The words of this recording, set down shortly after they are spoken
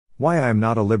Why I am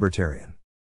not a libertarian.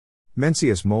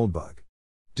 Mencius Moldbug.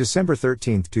 December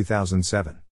 13,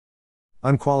 2007.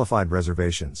 Unqualified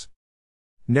Reservations.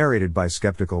 Narrated by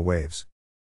Skeptical Waves.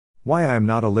 Why I am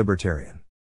not a libertarian.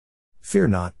 Fear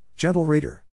not, gentle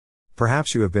reader.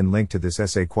 Perhaps you have been linked to this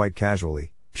essay quite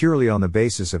casually, purely on the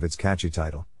basis of its catchy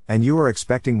title, and you are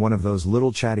expecting one of those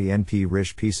little chatty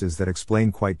NP-rish pieces that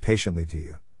explain quite patiently to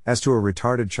you, as to a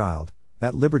retarded child,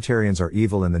 that libertarians are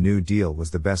evil and the New Deal was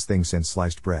the best thing since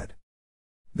sliced bread.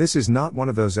 This is not one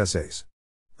of those essays.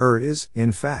 It is,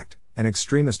 in fact, an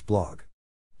extremist blog.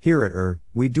 Here at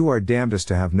we do our damnedest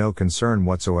to have no concern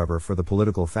whatsoever for the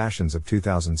political fashions of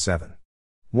 2007.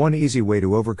 One easy way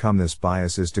to overcome this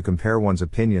bias is to compare one's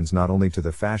opinions not only to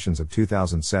the fashions of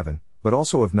 2007, but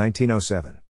also of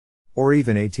 1907. Or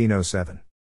even 1807.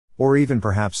 Or even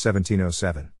perhaps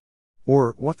 1707.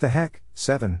 Or, what the heck,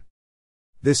 7.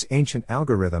 This ancient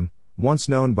algorithm, once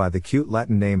known by the cute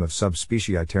Latin name of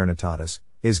subspecie aeternitatis,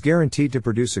 is guaranteed to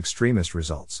produce extremist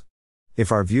results.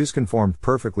 If our views conformed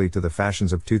perfectly to the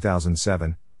fashions of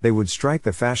 2007, they would strike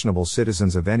the fashionable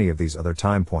citizens of any of these other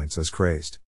time points as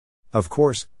crazed. Of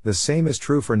course, the same is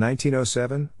true for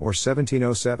 1907, or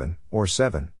 1707, or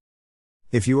 7.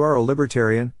 If you are a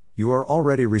libertarian, you are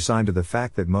already resigned to the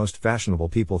fact that most fashionable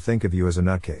people think of you as a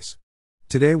nutcase.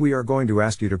 Today we are going to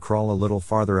ask you to crawl a little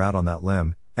farther out on that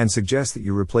limb, and suggest that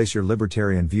you replace your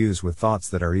libertarian views with thoughts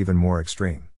that are even more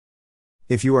extreme.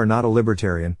 If you are not a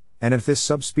libertarian, and if this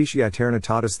subspecie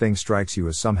aeternitatis thing strikes you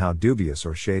as somehow dubious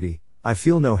or shady, I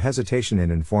feel no hesitation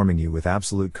in informing you with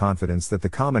absolute confidence that the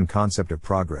common concept of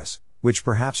progress, which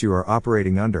perhaps you are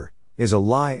operating under, is a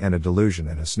lie and a delusion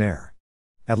and a snare.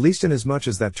 At least inasmuch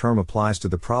as that term applies to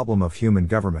the problem of human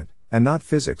government, and not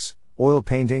physics, oil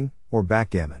painting, or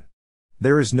backgammon.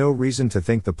 There is no reason to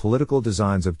think the political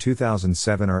designs of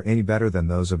 2007 are any better than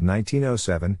those of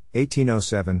 1907,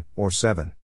 1807, or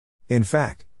 7. In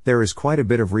fact, there is quite a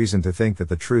bit of reason to think that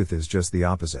the truth is just the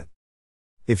opposite.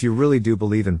 If you really do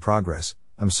believe in progress,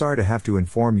 I'm sorry to have to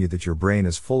inform you that your brain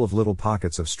is full of little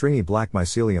pockets of stringy black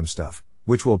mycelium stuff,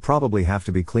 which will probably have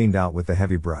to be cleaned out with a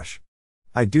heavy brush.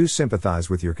 I do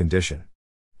sympathize with your condition.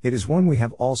 It is one we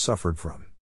have all suffered from.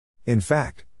 In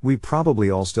fact, we probably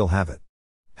all still have it.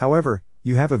 However,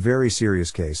 you have a very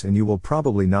serious case and you will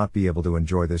probably not be able to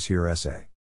enjoy this here essay.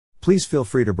 Please feel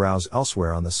free to browse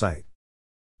elsewhere on the site.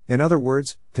 In other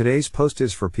words, today's post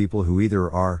is for people who either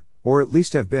are, or at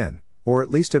least have been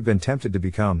tempted to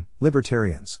become,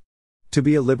 libertarians. To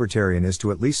be a libertarian is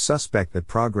to at least suspect that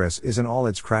progress isn't all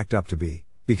it's cracked up to be,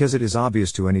 because it is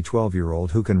obvious to any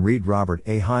 12-year-old who can read Robert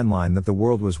A. Heinlein that the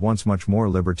world was once much more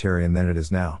libertarian than it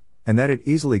is now, and that it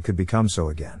easily could become so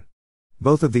again.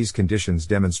 Both of these conditions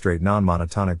demonstrate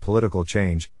non-monotonic political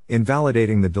change,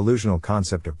 invalidating the delusional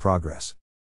concept of progress.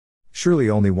 Surely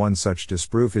only one such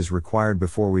disproof is required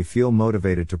before we feel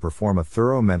motivated to perform a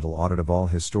thorough mental audit of all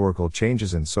historical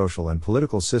changes in social and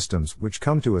political systems which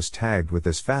come to us tagged with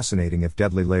this fascinating if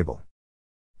deadly label.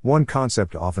 One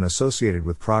concept often associated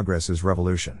with progress is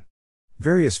revolution.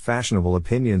 Various fashionable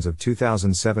opinions of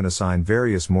 2007 assign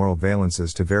various moral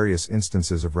valences to various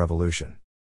instances of revolution.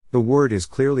 The word is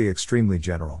clearly extremely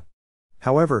general.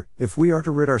 However, if we are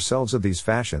to rid ourselves of these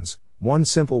fashions, one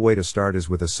simple way to start is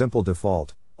with a simple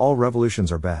default: all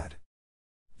revolutions are bad.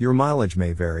 Your mileage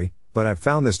may vary, but I've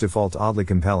found this default oddly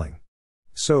compelling.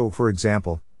 So, for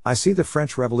example, I see the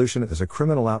French Revolution as a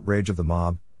criminal outrage of the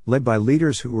mob, led by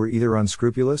leaders who were either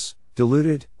unscrupulous,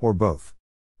 deluded, or both.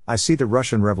 I see the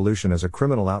Russian Revolution as a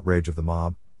criminal outrage of the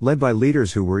mob, led by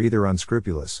leaders who were either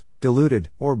unscrupulous, deluded,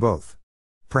 or both.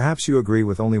 Perhaps you agree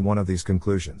with only one of these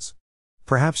conclusions.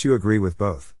 Perhaps you agree with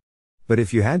both. But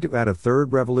if you had to add a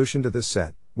third revolution to this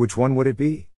set, which one would it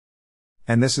be?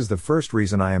 And this is the first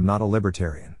reason I am not a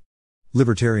libertarian.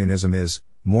 Libertarianism is,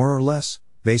 more or less,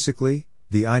 basically,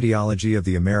 the ideology of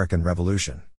the American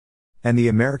Revolution. And the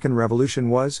American Revolution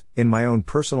was, in my own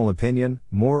personal opinion,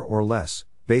 more or less,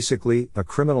 basically, a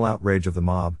criminal outrage of the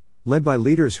mob, led by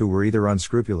leaders who were either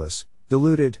unscrupulous,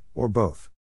 deluded, or both.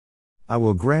 I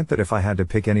will grant that if I had to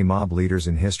pick any mob leaders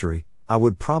in history, I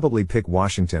would probably pick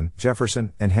Washington,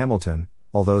 Jefferson, and Hamilton,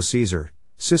 although Caesar,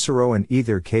 Cicero and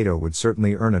either Cato would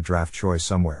certainly earn a draft choice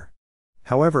somewhere.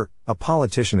 However, a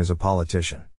politician is a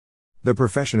politician. The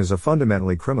profession is a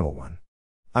fundamentally criminal one.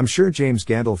 I'm sure James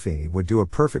Gandolfini would do a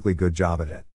perfectly good job at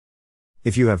it.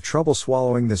 If you have trouble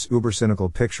swallowing this uber-cynical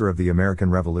picture of the American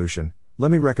Revolution, let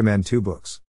me recommend two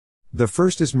books. The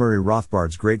first is Murray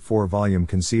Rothbard's great 4-volume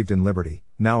Conceived in Liberty,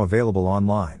 now available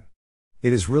online.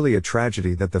 It is really a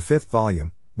tragedy that the 5th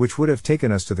volume, which would have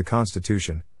taken us to the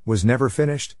Constitution, was never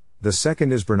finished. The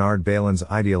second is Bernard Bailyn's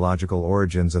Ideological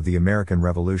Origins of the American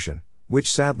Revolution, which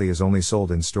sadly is only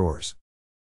sold in stores.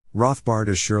 Rothbard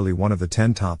is surely one of the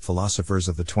 10 top philosophers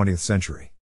of the 20th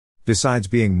century. Besides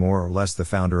being more or less the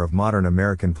founder of modern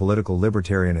American political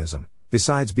libertarianism,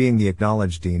 besides being the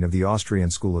acknowledged dean of the Austrian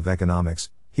School of Economics,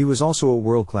 he was also a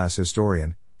world-class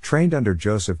historian, trained under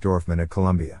Joseph Dorfman at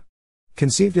Columbia.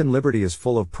 Conceived in Liberty is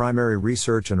full of primary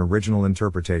research and original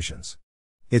interpretations.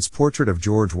 Its portrait of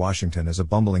George Washington as a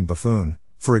bumbling buffoon,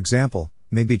 for example,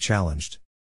 may be challenged.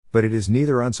 But it is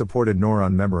neither unsupported nor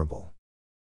unmemorable.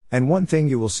 And one thing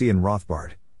you will see in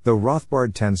Rothbard, though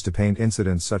Rothbard tends to paint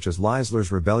incidents such as Leisler's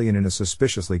rebellion in a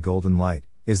suspiciously golden light,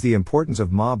 is the importance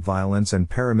of mob violence and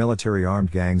paramilitary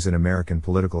armed gangs in American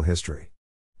political history.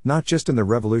 Not just in the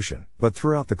Revolution, but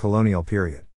throughout the colonial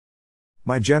period.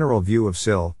 My general view of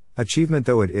SIL, achievement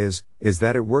though it is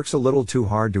that it works a little too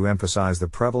hard to emphasize the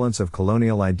prevalence of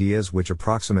colonial ideas which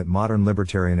approximate modern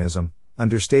libertarianism,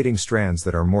 understating strands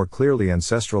that are more clearly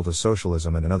ancestral to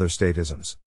socialism and other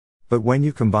statisms. But when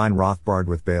you combine Rothbard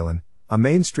with Balin, a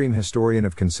mainstream historian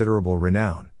of considerable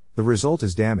renown, the result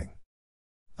is damning.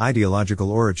 Ideological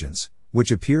Origins,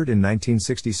 which appeared in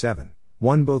 1967,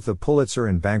 won both the Pulitzer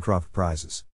and Bancroft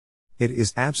Prizes. It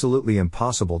is absolutely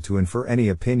impossible to infer any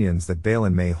opinions that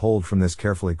Balin may hold from this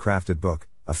carefully crafted book,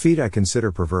 a feat I consider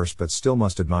perverse but still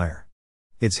must admire.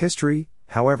 Its history,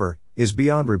 however, is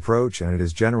beyond reproach and it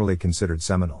is generally considered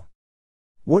seminal.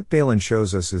 What Balin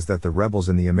shows us is that the rebels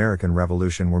in the American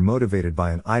Revolution were motivated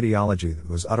by an ideology that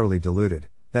was utterly deluded,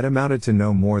 that amounted to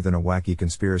no more than a wacky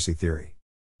conspiracy theory.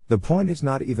 The point is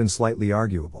not even slightly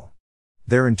arguable.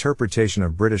 Their interpretation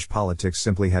of British politics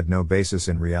simply had no basis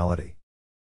in reality.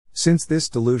 Since this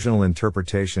delusional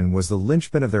interpretation was the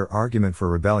linchpin of their argument for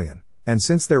rebellion, and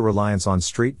since their reliance on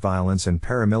street violence and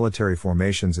paramilitary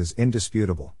formations is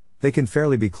indisputable, they can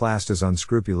fairly be classed as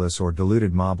unscrupulous or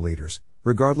deluded mob leaders,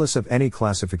 regardless of any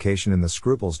classification in the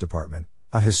scruples department,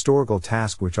 a historical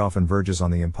task which often verges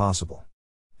on the impossible.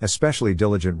 Especially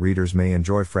diligent readers may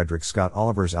enjoy Frederick Scott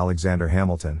Oliver's Alexander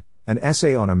Hamilton, an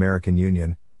essay on American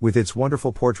Union, with its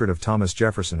wonderful portrait of Thomas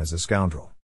Jefferson as a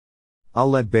scoundrel. I'll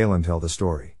let Balin tell the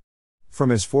story. From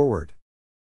his foreword.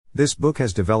 This book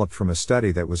has developed from a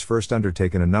study that was first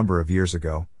undertaken a number of years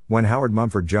ago, when Howard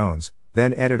Mumford Jones,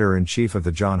 then editor-in-chief of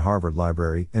the John Harvard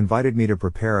Library, invited me to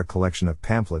prepare a collection of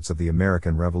pamphlets of the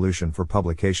American Revolution for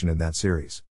publication in that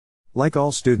series. Like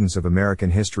all students of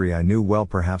American history, I knew well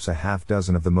perhaps a half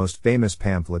dozen of the most famous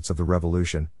pamphlets of the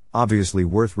Revolution, obviously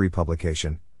worth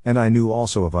republication, and I knew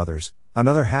also of others,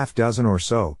 another half dozen or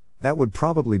so, that would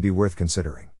probably be worth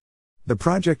considering. The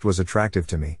project was attractive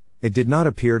to me, it did not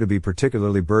appear to be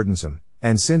particularly burdensome,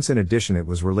 and since in addition it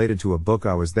was related to a book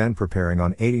I was then preparing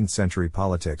on 18th century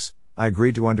politics, I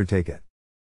agreed to undertake it.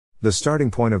 The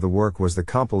starting point of the work was the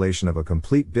compilation of a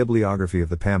complete bibliography of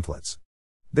the pamphlets.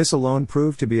 This alone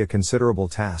proved to be a considerable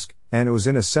task, and it was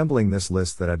in assembling this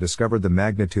list that I discovered the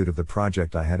magnitude of the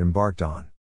project I had embarked on.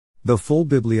 The full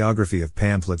bibliography of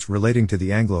pamphlets relating to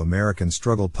the Anglo-American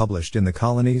struggle published in the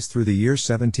colonies through the year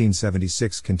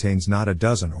 1776 contains not a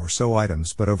dozen or so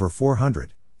items but over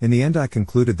 400. In the end I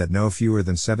concluded that no fewer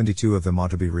than 72 of them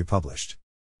ought to be republished.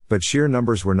 But sheer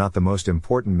numbers were not the most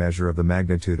important measure of the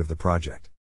magnitude of the project.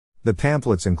 The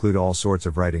pamphlets include all sorts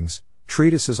of writings,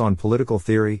 treatises on political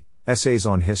theory, essays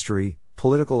on history,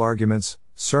 political arguments,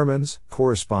 sermons,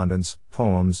 correspondence,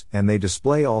 poems, and they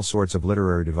display all sorts of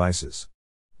literary devices.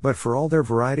 But for all their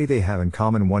variety they have in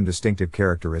common one distinctive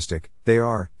characteristic: they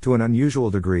are, to an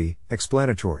unusual degree,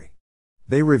 explanatory.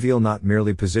 They reveal not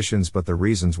merely positions but the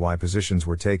reasons why positions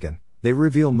were taken, they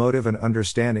reveal motive and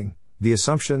understanding, the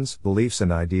assumptions, beliefs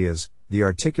and ideas, the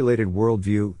articulated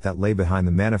worldview that lay behind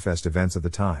the manifest events of the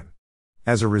time.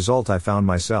 As a result I found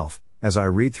myself, as I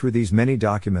read through these many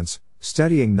documents,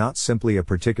 studying not simply a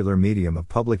particular medium of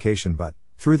publication but,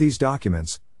 through these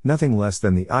documents, nothing less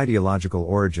than the ideological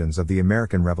origins of the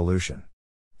American Revolution.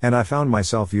 And I found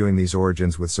myself viewing these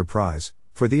origins with surprise,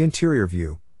 for the interior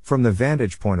view, from the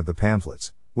vantage point of the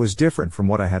pamphlets, was different from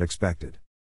what I had expected.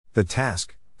 The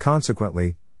task,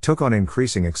 consequently, took on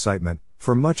increasing excitement,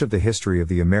 for much of the history of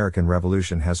the American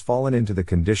Revolution has fallen into the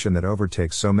condition that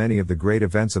overtakes so many of the great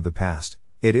events of the past.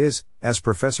 It is, as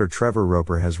Professor Trevor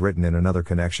Roper has written in another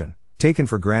connection, taken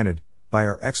for granted, by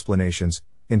our explanations,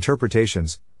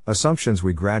 interpretations, assumptions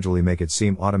we gradually make it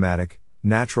seem automatic,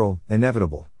 natural,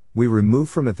 inevitable. We remove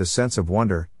from it the sense of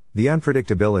wonder, the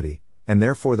unpredictability, and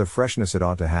therefore the freshness it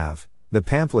ought to have. The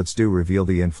pamphlets do reveal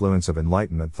the influence of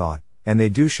Enlightenment thought, and they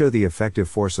do show the effective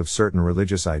force of certain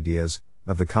religious ideas,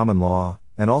 of the common law,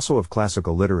 and also of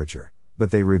classical literature,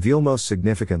 but they reveal most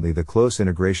significantly the close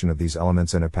integration of these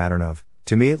elements in a pattern of,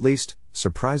 to me at least,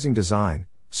 surprising design,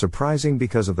 surprising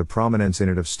because of the prominence in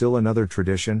it of still another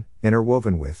tradition,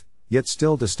 interwoven with, yet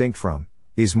still distinct from,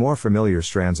 these more familiar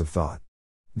strands of thought.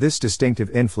 This distinctive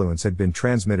influence had been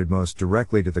transmitted most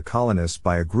directly to the colonists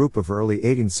by a group of early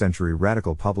 18th century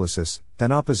radical publicists,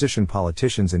 then opposition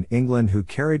politicians in England who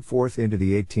carried forth into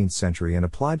the 18th century and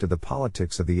applied to the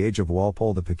politics of the age of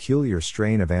Walpole the peculiar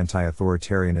strain of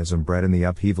anti-authoritarianism bred in the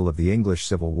upheaval of the English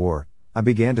Civil War. I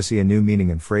began to see a new meaning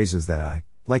in phrases that I,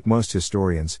 like most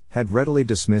historians, had readily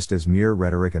dismissed as mere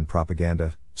rhetoric and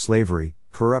propaganda: slavery,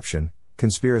 corruption,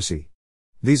 conspiracy.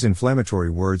 These inflammatory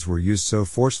words were used so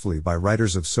forcefully by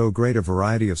writers of so great a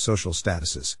variety of social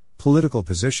statuses, political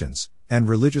positions, and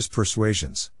religious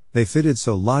persuasions, they fitted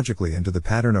so logically into the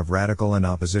pattern of radical and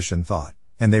opposition thought,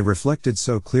 and they reflected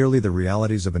so clearly the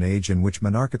realities of an age in which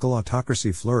monarchical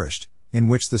autocracy flourished, in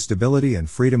which the stability and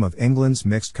freedom of England's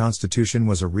mixed constitution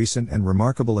was a recent and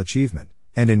remarkable achievement,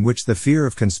 and in which the fear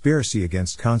of conspiracy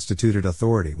against constituted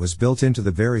authority was built into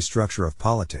the very structure of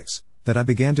politics, that I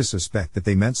began to suspect that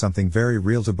they meant something very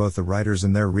real to both the writers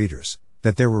and their readers,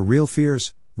 that there were real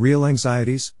fears, real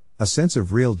anxieties, a sense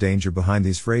of real danger behind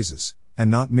these phrases, and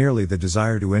not merely the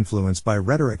desire to influence by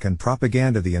rhetoric and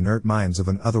propaganda the inert minds of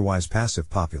an otherwise passive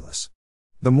populace.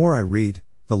 The more I read,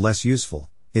 the less useful,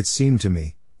 it seemed to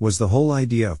me, was the whole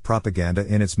idea of propaganda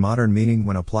in its modern meaning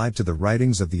when applied to the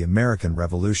writings of the American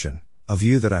Revolution, a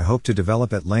view that I hope to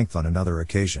develop at length on another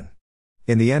occasion.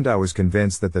 In the end, I was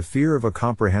convinced that the fear of a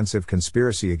comprehensive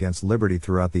conspiracy against liberty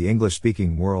throughout the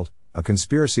English-speaking world, a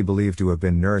conspiracy believed to have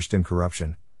been nourished in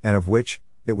corruption, and of which,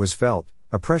 it was felt,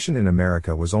 oppression in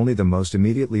America was only the most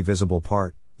immediately visible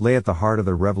part, lay at the heart of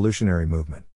the revolutionary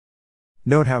movement.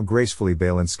 Note how gracefully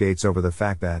Balin skates over the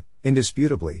fact that,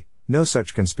 indisputably, no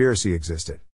such conspiracy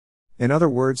existed. In other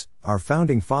words, our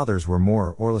founding fathers were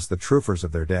more or less the truthers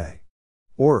of their day.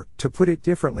 Or, to put it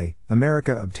differently,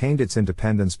 America obtained its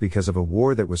independence because of a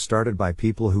war that was started by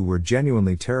people who were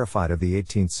genuinely terrified of the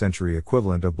 18th century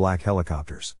equivalent of black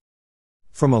helicopters.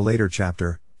 From a later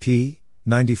chapter, p.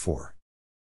 94.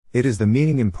 It is the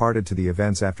meaning imparted to the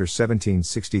events after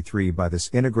 1763 by this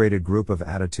integrated group of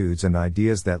attitudes and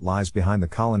ideas that lies behind the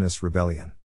colonists'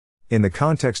 rebellion. In the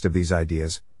context of these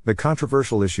ideas, the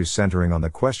controversial issue centering on the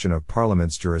question of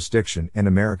Parliament's jurisdiction in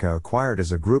America acquired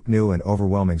as a group new and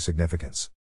overwhelming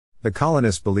significance. The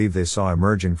colonists believed they saw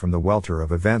emerging from the welter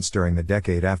of events during the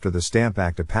decade after the Stamp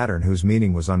Act a pattern whose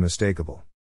meaning was unmistakable.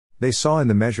 They saw in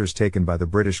the measures taken by the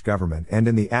British government and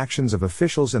in the actions of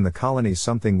officials in the colonies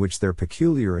something which their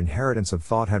peculiar inheritance of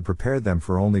thought had prepared them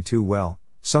for only too well,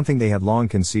 something they had long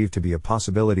conceived to be a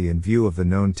possibility in view of the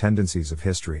known tendencies of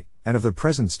history, and of the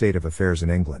present state of affairs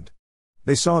in England.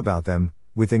 They saw about them,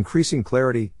 with increasing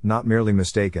clarity, not merely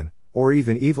mistaken, or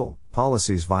even evil,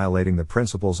 policies violating the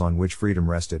principles on which freedom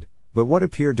rested, but what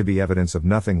appeared to be evidence of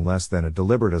nothing less than a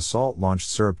deliberate assault launched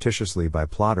surreptitiously by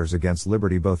plotters against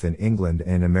liberty both in England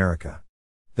and in America.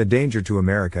 The danger to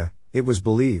America, it was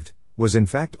believed, was in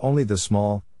fact only the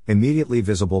small, immediately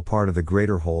visible part of the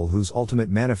greater whole whose ultimate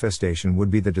manifestation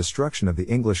would be the destruction of the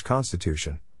English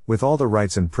Constitution, with all the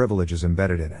rights and privileges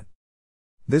embedded in it.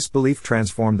 This belief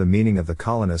transformed the meaning of the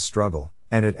colonists' struggle,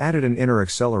 and it added an inner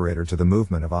accelerator to the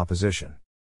movement of opposition.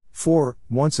 For,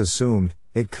 once assumed,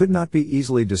 it could not be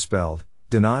easily dispelled,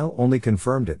 denial only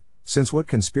confirmed it, since what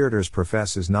conspirators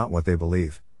profess is not what they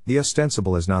believe, the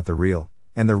ostensible is not the real,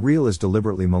 and the real is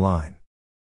deliberately malign.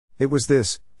 It was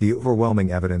this, the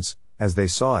overwhelming evidence, as they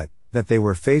saw it, that they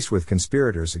were faced with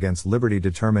conspirators against liberty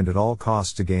determined at all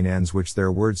costs to gain ends which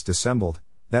their words dissembled,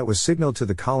 that was signaled to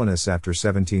the colonists after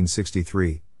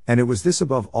 1763, and it was this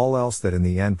above all else that in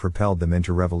the end propelled them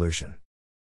into revolution.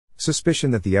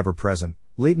 Suspicion that the ever-present,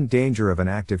 latent danger of an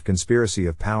active conspiracy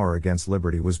of power against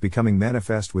liberty was becoming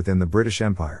manifest within the British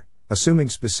Empire, assuming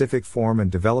specific form and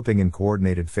developing in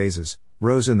coordinated phases,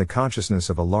 rose in the consciousness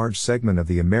of a large segment of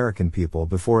the American people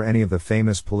before any of the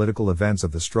famous political events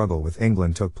of the struggle with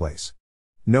England took place.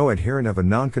 No adherent of a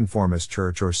nonconformist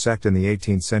church or sect in the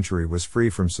 18th century was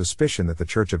free from suspicion that the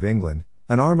Church of England,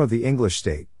 an arm of the English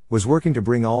state, was working to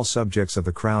bring all subjects of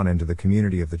the crown into the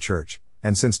community of the church,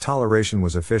 and since toleration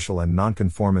was official and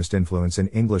nonconformist influence in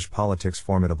English politics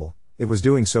formidable, it was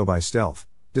doing so by stealth,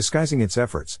 disguising its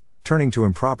efforts, turning to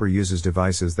improper uses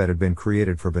devices that had been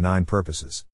created for benign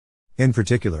purposes. In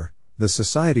particular, the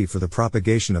Society for the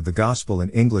Propagation of the Gospel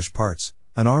in English Parts,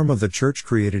 an arm of the Church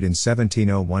created in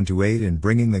 1701 to aid in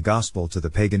bringing the gospel to the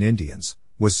pagan Indians,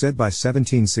 was said by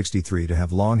 1763 to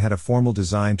have long had a formal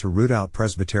design to root out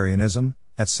Presbyterianism,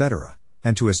 etc.,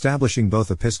 and to establishing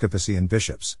both episcopacy and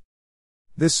bishops.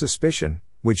 This suspicion,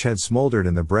 which had smoldered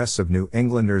in the breasts of New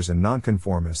Englanders and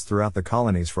nonconformists throughout the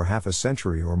colonies for half a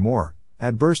century or more,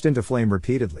 had burst into flame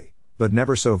repeatedly, but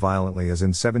never so violently as in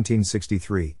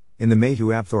 1763, in the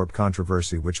Mayhew-Apthorpe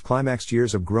controversy, which climaxed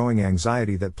years of growing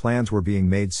anxiety that plans were being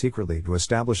made secretly to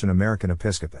establish an American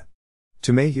episcopate.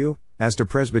 To Mayhew, as to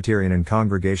Presbyterian and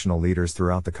Congregational leaders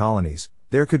throughout the colonies,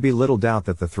 there could be little doubt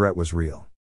that the threat was real.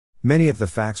 Many of the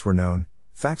facts were known,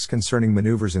 facts concerning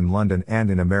maneuvers in London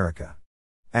and in America.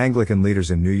 Anglican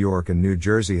leaders in New York and New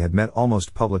Jersey had met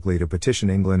almost publicly to petition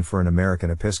England for an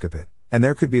American episcopate, and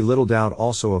there could be little doubt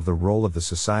also of the role of the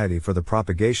Society for the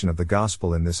propagation of the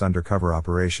gospel in this undercover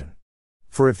operation.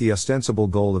 For if the ostensible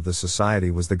goal of the Society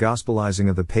was the gospelizing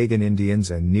of the pagan Indians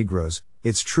and Negroes,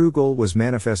 its true goal was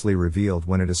manifestly revealed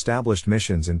when it established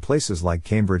missions in places like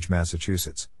Cambridge,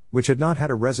 Massachusetts, which had not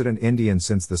had a resident Indian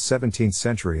since the 17th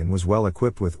century and was well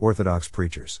equipped with Orthodox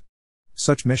preachers.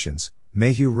 Such missions,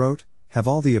 Mayhew wrote, have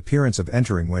all the appearance of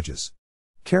entering wedges,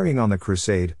 carrying on the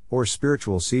crusade, or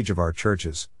spiritual siege of our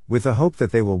churches, with the hope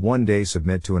that they will one day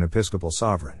submit to an episcopal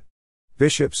sovereign.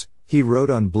 Bishops, he wrote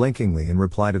unblinkingly in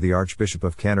reply to the Archbishop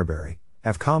of Canterbury,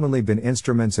 have commonly been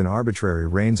instruments in arbitrary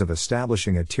reigns of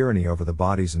establishing a tyranny over the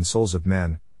bodies and souls of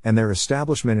men, and their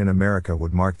establishment in America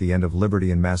would mark the end of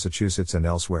liberty in Massachusetts and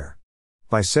elsewhere.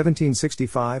 By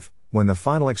 1765, when the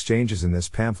final exchanges in this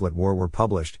pamphlet war were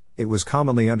published, it was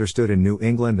commonly understood in New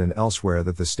England and elsewhere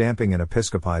that the stamping and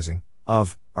episcopizing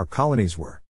of our colonies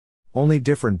were only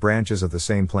different branches of the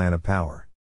same plan of power.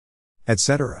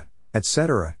 Etc.,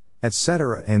 etc.,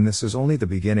 etc., and this is only the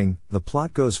beginning. The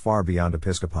plot goes far beyond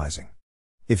episcopizing.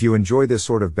 If you enjoy this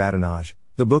sort of badinage,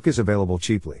 the book is available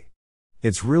cheaply.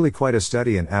 It's really quite a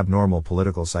study in abnormal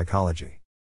political psychology.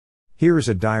 Here is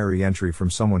a diary entry from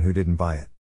someone who didn't buy it.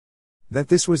 That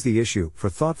this was the issue, for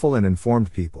thoughtful and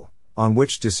informed people, on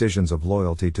which decisions of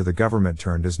loyalty to the government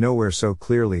turned is nowhere so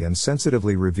clearly and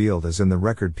sensitively revealed as in the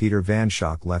record Peter Van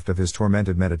Schaak left of his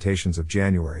tormented meditations of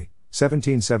January,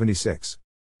 1776.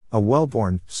 A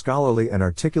well-born, scholarly and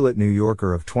articulate New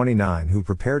Yorker of 29 who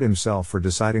prepared himself for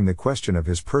deciding the question of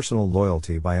his personal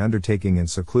loyalty by undertaking in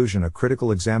seclusion a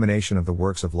critical examination of the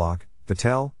works of Locke,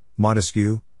 Vattel,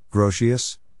 Montesquieu,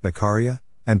 Grotius, Beccaria,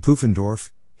 and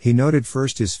Pufendorf. He noted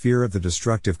first his fear of the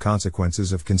destructive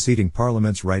consequences of conceding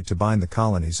Parliament's right to bind the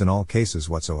colonies in all cases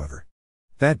whatsoever.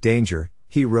 That danger,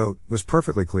 he wrote, was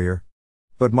perfectly clear.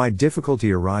 But my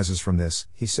difficulty arises from this,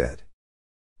 he said.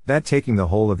 That taking the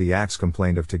whole of the acts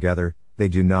complained of together, they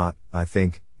do not, I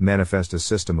think, manifest a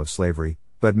system of slavery,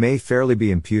 but may fairly be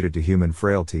imputed to human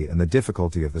frailty and the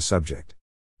difficulty of the subject.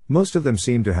 Most of them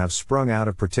seem to have sprung out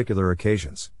of particular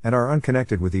occasions, and are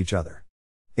unconnected with each other.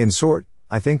 In short,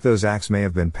 I think those acts may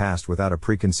have been passed without a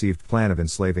preconceived plan of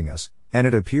enslaving us, and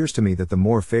it appears to me that the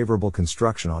more favorable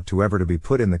construction ought to ever to be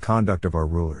put in the conduct of our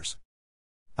rulers.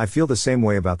 I feel the same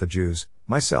way about the Jews,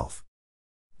 myself.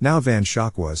 Now Van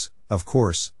Schaak was, of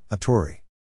course, a Tory.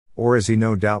 Or as he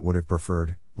no doubt would have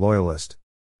preferred, Loyalist.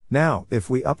 Now, if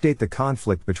we update the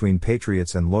conflict between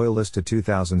patriots and loyalists to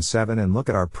 2007 and look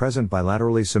at our present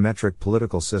bilaterally symmetric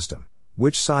political system,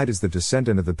 which side is the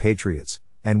descendant of the patriots,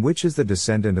 and which is the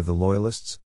descendant of the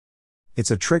loyalists?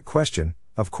 It's a trick question,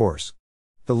 of course.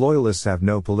 The loyalists have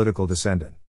no political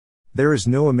descendant. There is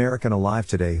no American alive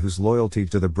today whose loyalty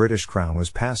to the British Crown was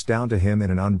passed down to him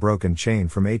in an unbroken chain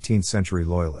from 18th century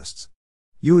loyalists.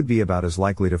 You would be about as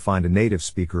likely to find a native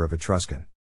speaker of Etruscan.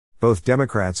 Both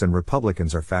Democrats and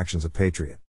Republicans are factions of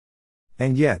patriot.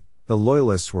 And yet, the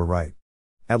loyalists were right.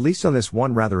 At least on this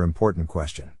one rather important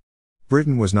question.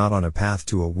 Britain was not on a path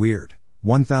to a weird,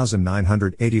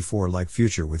 1984-like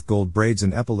future with gold braids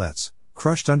and epaulets,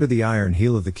 crushed under the iron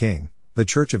heel of the King, the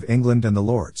Church of England and the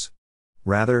Lords.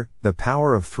 Rather, the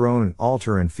power of throne,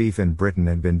 altar and fief in Britain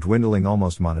had been dwindling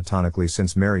almost monotonically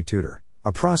since Mary Tudor,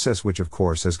 a process which of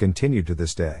course has continued to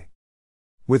this day.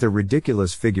 With a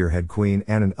ridiculous figurehead Queen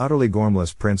and an utterly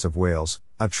gormless Prince of Wales,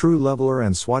 a true leveller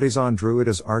and soi-disant druid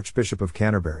as Archbishop of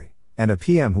Canterbury, and a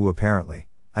PM who apparently,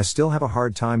 I still have a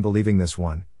hard time believing this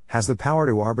one, has the power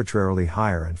to arbitrarily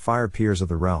hire and fire peers of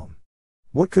the realm.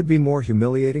 What could be more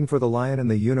humiliating for the lion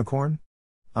and the unicorn?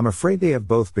 I'm afraid they have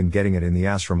both been getting it in the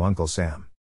ass from Uncle Sam.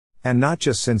 And not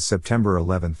just since September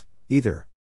 11th, either.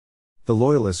 The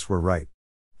loyalists were right.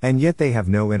 And yet they have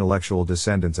no intellectual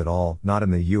descendants at all, not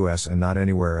in the US and not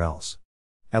anywhere else.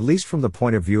 At least from the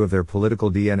point of view of their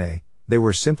political DNA, they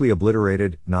were simply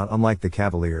obliterated, not unlike the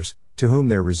Cavaliers, to whom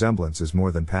their resemblance is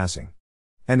more than passing.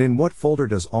 And in what folder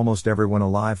does almost everyone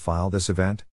alive file this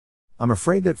event? I'm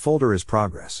afraid that folder is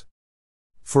progress.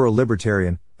 For a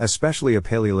libertarian, especially a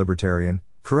paleo-libertarian,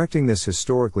 correcting this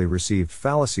historically received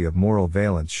fallacy of moral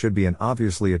valence should be an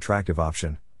obviously attractive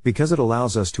option, because it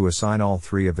allows us to assign all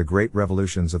three of the great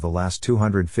revolutions of the last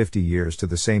 250 years to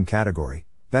the same category,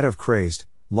 that of crazed,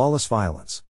 lawless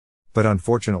violence. But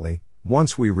unfortunately,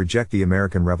 once we reject the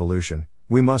American Revolution,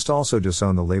 We must also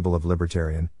disown the label of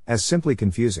libertarian, as simply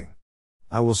confusing.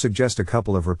 I will suggest a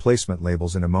couple of replacement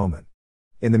labels in a moment.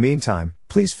 In the meantime,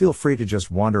 please feel free to just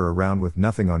wander around with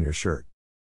nothing on your shirt.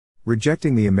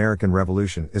 Rejecting the American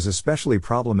Revolution is especially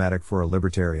problematic for a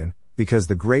libertarian, because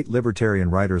the great libertarian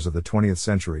writers of the 20th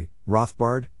century,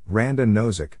 Rothbard, Rand and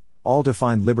Nozick, all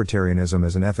defined libertarianism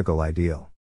as an ethical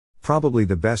ideal. Probably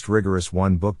the best rigorous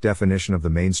one-book definition of the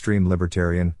mainstream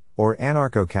libertarian, or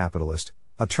anarcho-capitalist,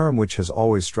 a term which has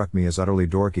always struck me as utterly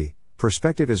dorky,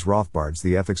 perspective is Rothbard's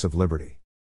The Ethics of Liberty.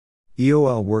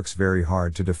 EOL works very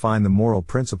hard to define the moral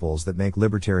principles that make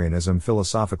libertarianism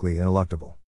philosophically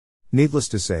ineluctable. Needless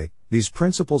to say, these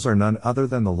principles are none other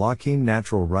than the Lockean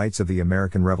natural rights of the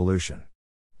American Revolution.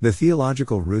 The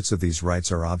theological roots of these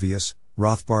rights are obvious.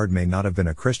 Rothbard may not have been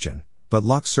a Christian, but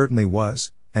Locke certainly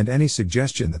was, and any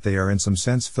suggestion that they are in some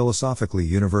sense philosophically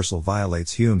universal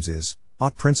violates Hume's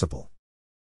ought principle.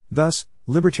 Thus,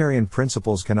 libertarian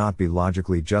principles cannot be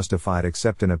logically justified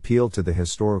except an appeal to the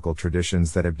historical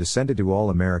traditions that have descended to all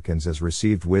Americans as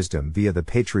received wisdom via the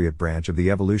patriot branch of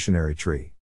the evolutionary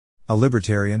tree. A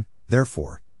libertarian,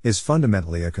 therefore, is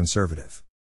fundamentally a conservative.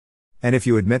 And if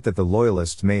you admit that the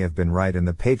loyalists may have been right and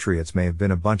the patriots may have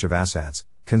been a bunch of asshats,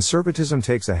 conservatism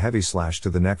takes a heavy slash to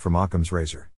the neck from Occam's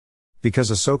razor.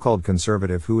 Because a so-called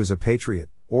conservative who is a patriot,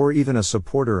 or even a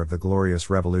supporter of the glorious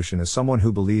revolution, is someone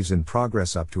who believes in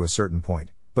progress up to a certain point,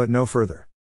 but no further.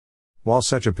 While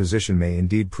such a position may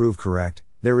indeed prove correct,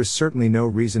 there is certainly no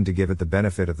reason to give it the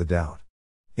benefit of the doubt.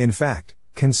 In fact,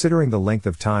 considering the length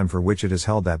of time for which it has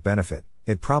held that benefit,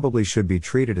 it probably should be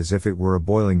treated as if it were a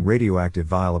boiling radioactive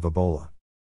vial of Ebola.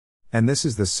 And this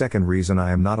is the second reason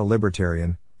I am not a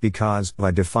libertarian, because,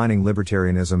 by defining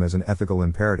libertarianism as an ethical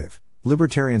imperative,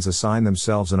 libertarians assign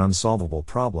themselves an unsolvable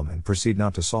problem and proceed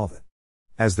not to solve it.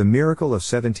 As the miracle of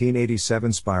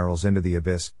 1787 spirals into the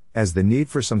abyss, as the need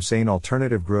for some sane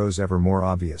alternative grows ever more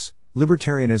obvious,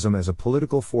 libertarianism as a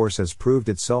political force has proved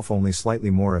itself only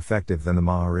slightly more effective than the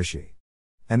Maharishi.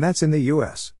 And that's in the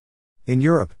US. In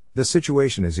Europe, the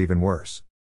situation is even worse.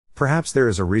 Perhaps there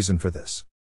is a reason for this.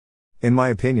 In my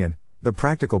opinion, the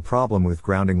practical problem with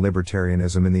grounding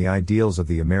libertarianism in the ideals of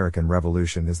the American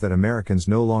Revolution is that Americans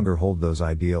no longer hold those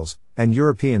ideals, and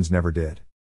Europeans never did.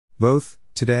 Both,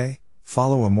 today,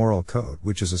 follow a moral code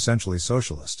which is essentially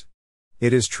socialist.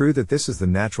 It is true that this is the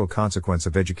natural consequence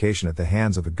of education at the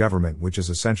hands of a government which is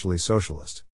essentially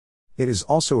socialist. It is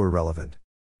also irrelevant.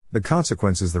 The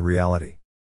consequence is the reality.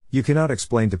 You cannot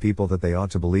explain to people that they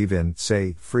ought to believe in,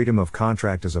 say, freedom of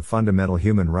contract as a fundamental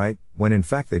human right, when in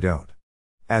fact they don't.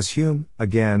 As Hume,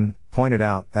 again, pointed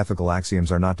out, ethical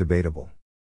axioms are not debatable.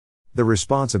 The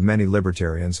response of many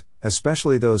libertarians,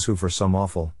 especially those who for some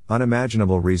awful,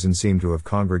 unimaginable reason seem to have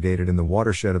congregated in the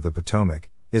watershed of the Potomac,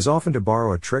 is often to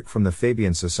borrow a trick from the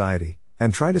Fabian Society,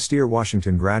 and try to steer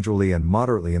Washington gradually and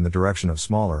moderately in the direction of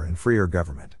smaller and freer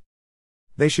government.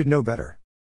 They should know better.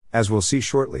 As we'll see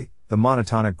shortly, the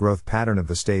monotonic growth pattern of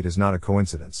the state is not a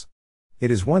coincidence. It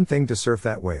is one thing to surf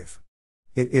that wave.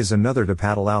 It is another to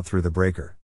paddle out through the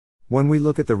breaker. When we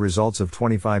look at the results of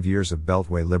 25 years of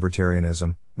Beltway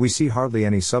libertarianism, we see hardly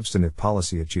any substantive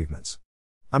policy achievements.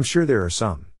 I'm sure there are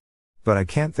some. But I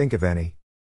can't think of any.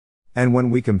 And when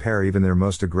we compare even their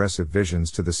most aggressive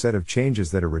visions to the set of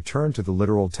changes that a return to the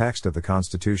literal text of the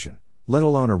Constitution, let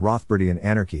alone a Rothbardian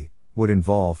anarchy, would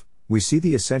involve, we see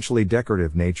the essentially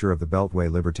decorative nature of the Beltway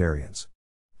libertarians.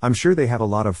 I'm sure they have a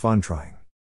lot of fun trying.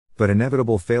 But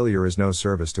inevitable failure is no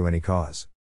service to any cause.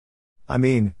 I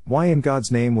mean, why in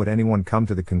God's name would anyone come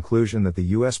to the conclusion that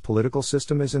the US political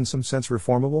system is in some sense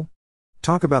reformable?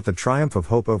 Talk about the triumph of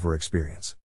hope over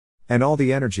experience. And all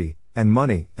the energy, and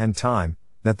money, and time,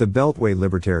 that the Beltway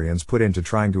libertarians put into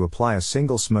trying to apply a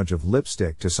single smudge of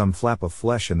lipstick to some flap of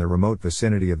flesh in the remote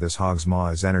vicinity of this hog's maw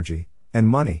is energy, and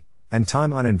money, and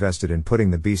time uninvested in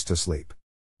putting the beast to sleep.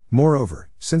 Moreover,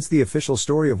 since the official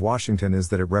story of Washington is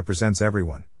that it represents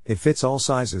everyone, it fits all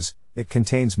sizes, it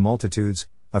contains multitudes,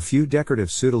 a few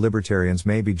decorative pseudo-libertarians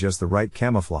may be just the right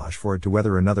camouflage for it to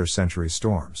weather another century's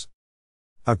storms.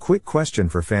 A quick question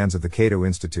for fans of the Cato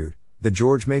Institute, the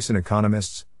George Mason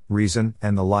economists, Reason,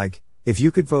 and the like: if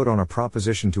you could vote on a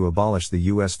proposition to abolish the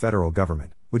US federal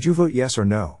government, would you vote yes or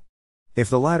no? If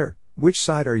the latter, which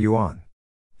side are you on?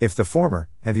 If the former,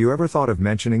 have you ever thought of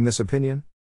mentioning this opinion?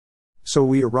 So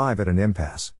we arrive at an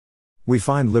impasse. We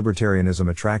find libertarianism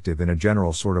attractive in a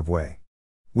general sort of way.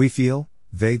 We feel,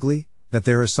 vaguely, that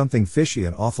there is something fishy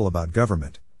and awful about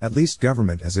government, at least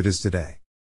government as it is today.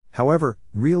 However,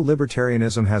 real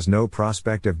libertarianism has no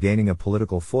prospect of gaining a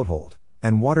political foothold,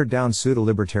 and watered-down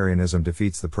pseudo-libertarianism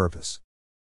defeats the purpose.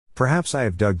 Perhaps I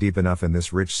have dug deep enough in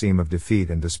this rich seam of defeat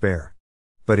and despair.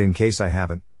 But in case I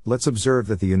haven't, let's observe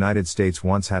that the United States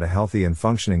once had a healthy and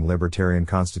functioning libertarian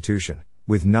constitution,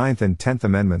 with 9th and 10th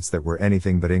Amendments that were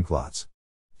anything but inkblots.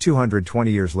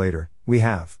 220 years later, we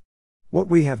have what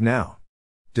we have now.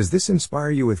 Does this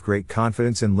inspire you with great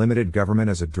confidence in limited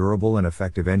government as a durable and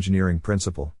effective engineering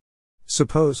principle?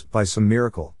 Suppose, by some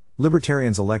miracle,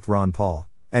 libertarians elect Ron Paul,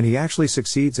 and he actually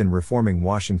succeeds in reforming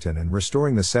Washington and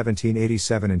restoring the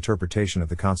 1787 interpretation of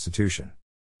the Constitution.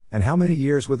 And how many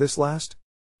years would this last?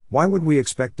 Why would we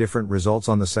expect different results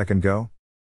on the second go?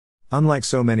 Unlike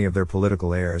so many of their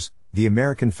political heirs, the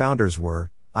American founders were,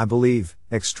 I believe,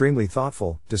 extremely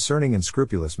thoughtful, discerning and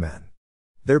scrupulous men.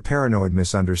 Their paranoid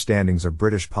misunderstandings of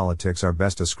British politics are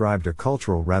best ascribed to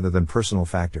cultural rather than personal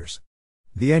factors.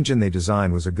 The engine they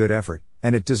designed was a good effort,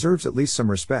 and it deserves at least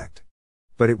some respect.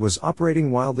 But it was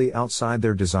operating wildly outside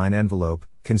their design envelope.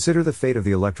 Consider the fate of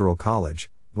the Electoral College,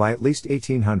 by at least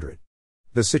 1800.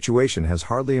 The situation has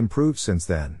hardly improved since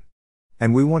then.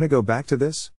 And we want to go back to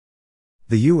this?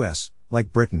 The US,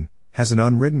 like Britain, has an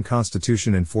unwritten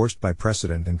constitution enforced by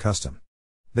precedent and custom.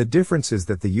 The difference is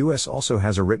that the US also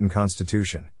has a written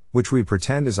constitution, which we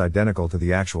pretend is identical to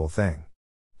the actual thing.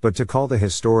 But to call the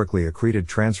historically accreted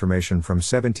transformation from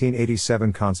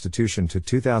 1787 Constitution to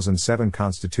 2007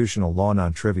 constitutional law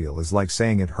non-trivial is like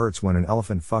saying it hurts when an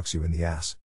elephant fucks you in the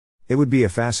ass. It would be a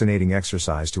fascinating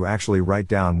exercise to actually write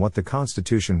down what the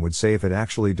Constitution would say if it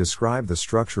actually described the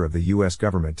structure of the US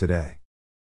government today.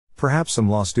 Perhaps some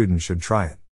law students should try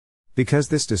it. Because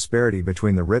this disparity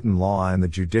between the written law and the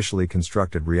judicially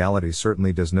constructed reality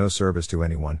certainly does no service to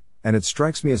anyone, and it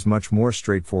strikes me as much more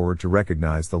straightforward to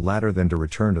recognize the latter than to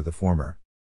return to the former.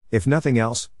 If nothing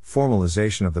else,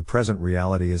 formalization of the present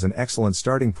reality is an excellent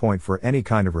starting point for any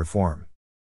kind of reform.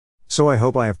 So I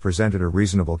hope I have presented a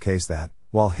reasonable case that,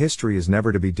 while history is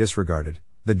never to be disregarded,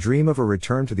 the dream of a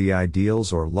return to the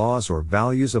ideals or laws or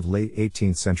values of late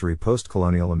 18th century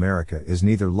post-colonial America is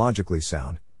neither logically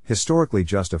sound, historically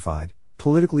justified,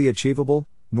 politically achievable,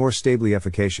 nor stably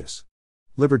efficacious.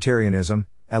 Libertarianism,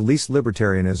 at least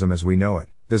libertarianism as we know it,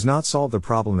 does not solve the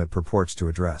problem it purports to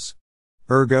address.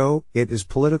 Ergo, it is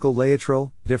political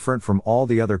lateral, different from all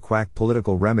the other quack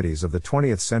political remedies of the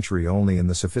 20th century only in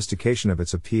the sophistication of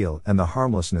its appeal and the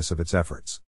harmlessness of its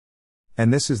efforts.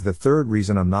 And this is the third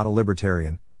reason I'm not a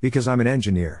libertarian, because I'm an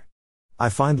engineer. I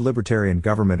find libertarian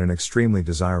government an extremely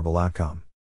desirable outcome.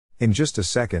 In just a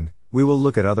second, we will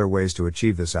look at other ways to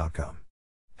achieve this outcome.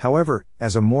 However,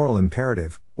 as a moral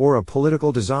imperative, or a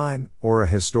political design, or a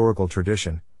historical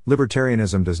tradition,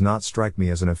 libertarianism does not strike me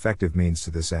as an effective means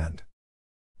to this end.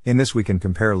 In this we can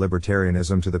compare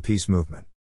libertarianism to the peace movement.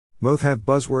 Both have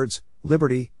buzzwords,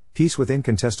 liberty, peace with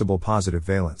incontestable positive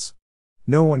valence.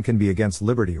 No one can be against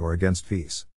liberty or against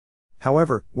peace.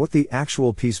 However, what the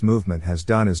actual peace movement has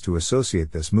done is to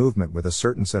associate this movement with a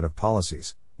certain set of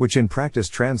policies, which in practice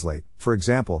translate, for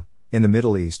example, in the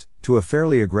Middle East, to a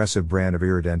fairly aggressive brand of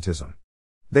irredentism.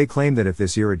 They claim that if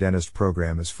this irredentist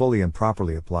program is fully and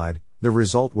properly applied, the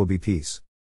result will be peace.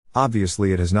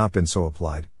 Obviously it has not been so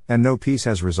applied, and no peace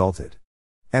has resulted.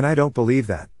 And I don't believe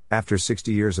that, after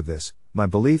 60 years of this, my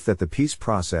belief that the peace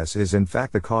process is in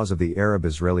fact the cause of the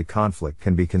Arab-Israeli conflict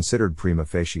can be considered prima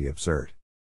facie absurd.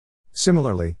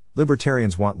 Similarly,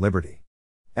 libertarians want liberty.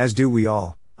 As do we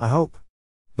all, I hope.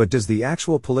 But does the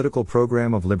actual political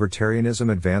program of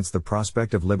libertarianism advance the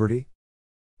prospect of liberty?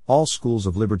 All schools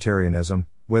of libertarianism,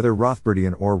 whether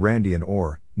Rothbardian or Randian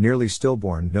or, nearly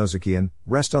stillborn, Nozikian,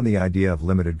 rest on the idea of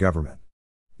limited government.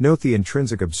 Note the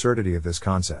intrinsic absurdity of this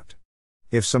concept.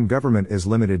 If some government is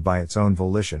limited by its own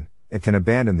volition, it can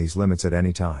abandon these limits at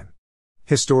any time.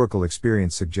 Historical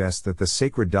experience suggests that the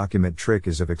sacred document trick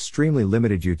is of extremely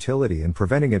limited utility in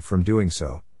preventing it from doing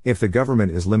so. If the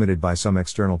government is limited by some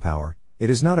external power, it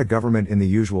is not a government in the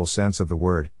usual sense of the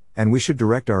word, and we should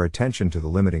direct our attention to the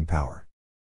limiting power.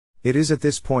 It is at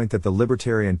this point that the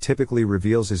libertarian typically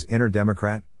reveals his inner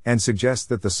democrat, and suggests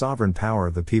that the sovereign power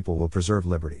of the people will preserve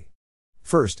liberty.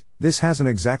 First, this hasn't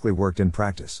exactly worked in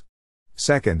practice.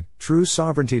 Second, true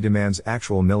sovereignty demands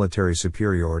actual military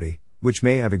superiority, which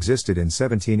may have existed in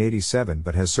 1787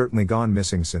 but has certainly gone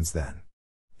missing since then.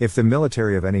 If the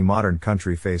military of any modern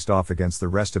country faced off against the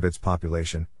rest of its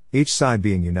population, each side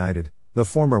being united, the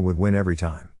former would win every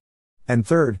time. And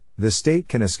third, the state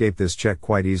can escape this check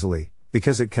quite easily,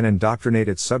 because it can indoctrinate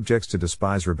its subjects to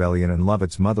despise rebellion and love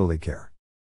its motherly care.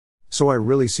 So I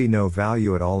really see no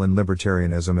value at all in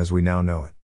libertarianism as we now know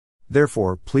it.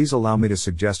 Therefore, please allow me to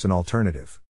suggest an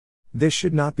alternative. This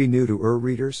should not be new to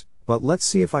readers, but let's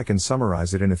see if I can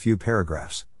summarize it in a few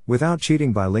paragraphs, without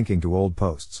cheating by linking to old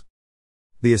posts.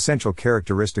 The essential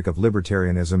characteristic of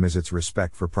libertarianism is its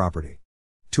respect for property.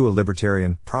 To a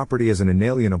libertarian, property is an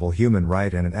inalienable human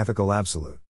right and an ethical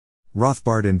absolute.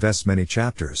 Rothbard invests many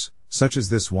chapters, such as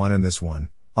this one and this one,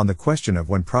 on the question of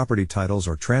when property titles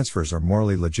or transfers are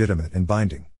morally legitimate and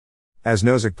binding. As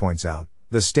Nozick points out,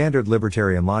 the standard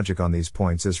libertarian logic on these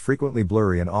points is frequently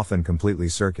blurry and often completely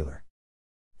circular.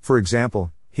 For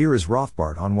example, here is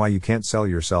Rothbard on why you can't sell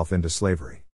yourself into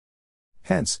slavery.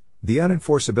 Hence, the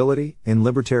unenforceability, in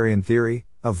libertarian theory,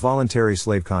 of voluntary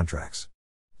slave contracts.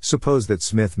 Suppose that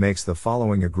Smith makes the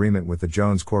following agreement with the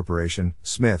Jones Corporation.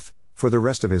 Smith, for the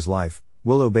rest of his life,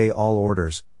 will obey all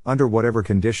orders, under whatever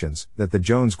conditions, that the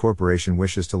Jones Corporation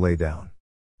wishes to lay down.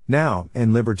 Now,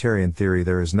 in libertarian theory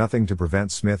there is nothing to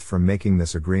prevent Smith from making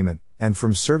this agreement, and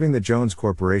from serving the Jones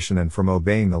Corporation and from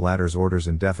obeying the latter's orders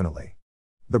indefinitely.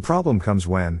 The problem comes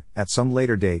when, at some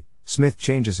later date, Smith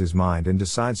changes his mind and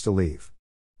decides to leave.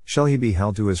 Shall he be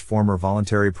held to his former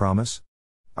voluntary promise?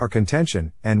 Our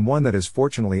contention, and one that is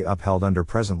fortunately upheld under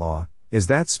present law, is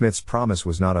that Smith's promise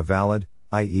was not a valid,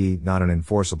 i.e., not an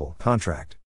enforceable,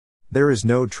 contract. There is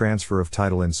no transfer of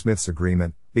title in Smith's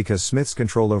agreement, because Smith's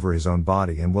control over his own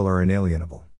body and will are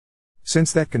inalienable.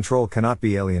 Since that control cannot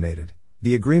be alienated,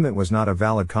 the agreement was not a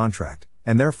valid contract,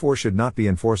 and therefore should not be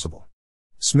enforceable.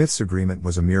 Smith's agreement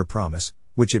was a mere promise,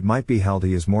 which it might be held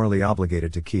he is morally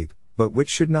obligated to keep, but which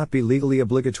should not be legally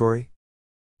obligatory.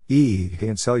 You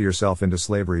can't sell yourself into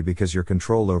slavery because your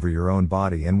control over your own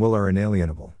body and will are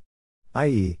inalienable.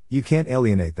 I.e., you can't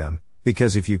alienate them,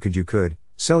 because if you could,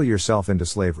 sell yourself into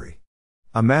slavery.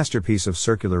 A masterpiece of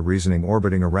circular reasoning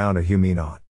orbiting around a human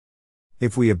ought.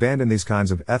 If we abandon these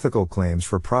kinds of ethical claims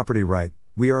for property right,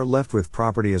 we are left with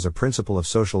property as a principle of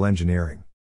social engineering.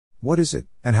 What is it,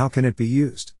 and how can it be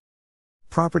used?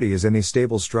 Property is any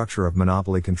stable structure of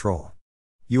monopoly control.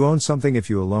 You own something if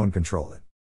you alone control it.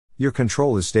 Your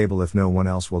control is stable if no one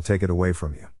else will take it away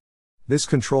from you. This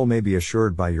control may be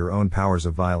assured by your own powers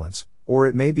of violence, or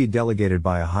it may be delegated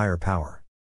by a higher power.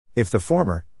 If the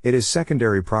former, it is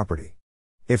secondary property.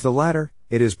 If the latter,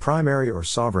 it is primary or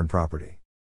sovereign property.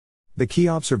 The key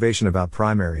observation about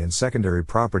primary and secondary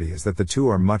property is that the two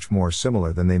are much more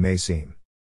similar than they may seem.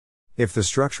 If the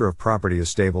structure of property is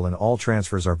stable and all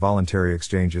transfers are voluntary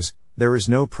exchanges, there is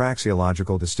no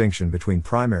praxeological distinction between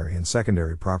primary and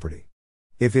secondary property.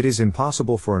 If it is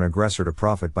impossible for an aggressor to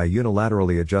profit by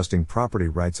unilaterally adjusting property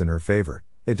rights in her favor,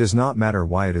 it does not matter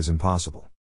why it is impossible.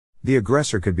 The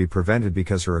aggressor could be prevented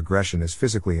because her aggression is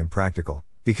physically impractical,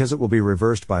 because it will be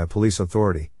reversed by a police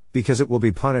authority, because it will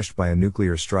be punished by a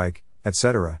nuclear strike,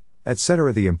 etc.,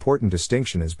 etc. The important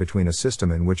distinction is between a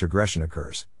system in which aggression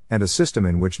occurs, and a system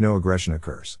in which no aggression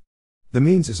occurs. The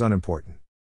means is unimportant.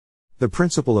 The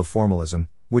principle of formalism,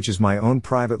 which is my own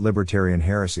private libertarian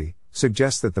heresy,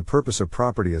 suggests that the purpose of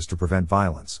property is to prevent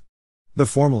violence. The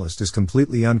formalist is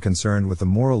completely unconcerned with the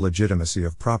moral legitimacy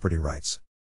of property rights.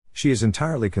 She is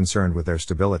entirely concerned with their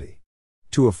stability.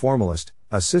 To a formalist,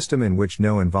 a system in which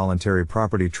no involuntary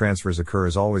property transfers occur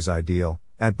is always ideal,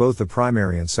 at both the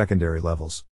primary and secondary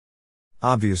levels.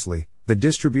 Obviously, the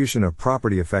distribution of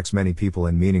property affects many people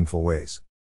in meaningful ways.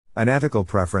 An ethical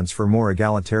preference for more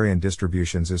egalitarian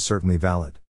distributions is certainly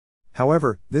valid.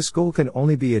 However, this goal can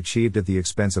only be achieved at the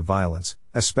expense of violence,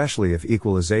 especially if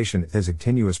equalization is a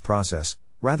continuous process,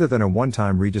 rather than a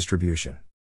one-time redistribution.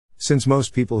 Since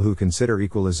most people who consider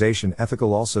equalization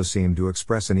ethical also seem to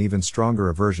express an even stronger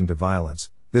aversion to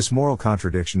violence, this moral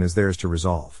contradiction is theirs to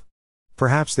resolve.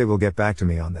 Perhaps they will get back to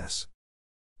me on this.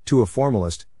 To a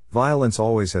formalist, violence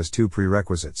always has two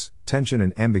prerequisites: tension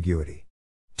and ambiguity.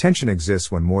 Tension exists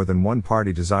when more than one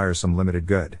party desires some limited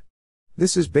good.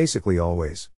 This is basically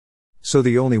always. So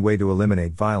the only way to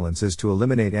eliminate violence is to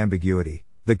eliminate ambiguity,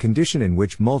 the condition in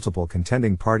which multiple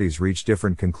contending parties reach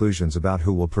different conclusions about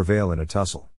who will prevail in a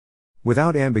tussle.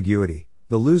 Without ambiguity,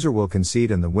 the loser will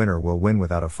concede and the winner will win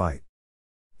without a fight.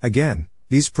 Again,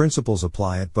 these principles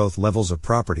apply at both levels of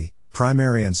property,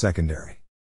 primary and secondary.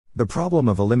 The problem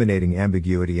of eliminating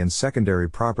ambiguity in secondary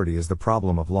property is the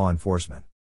problem of law enforcement.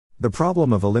 The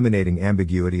problem of eliminating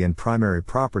ambiguity in primary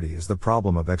property is the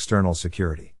problem of external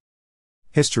security.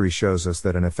 History shows us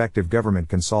that an effective government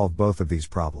can solve both of these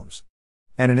problems.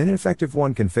 And an ineffective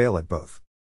one can fail at both.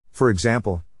 For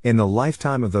example, in the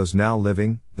lifetime of those now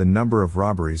living, the number of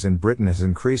robberies in Britain has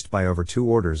increased by over 2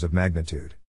 orders of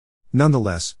magnitude.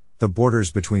 Nonetheless, the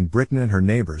borders between Britain and her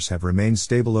neighbors have remained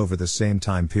stable over the same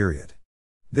time period.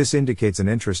 This indicates an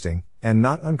interesting, and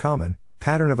not uncommon,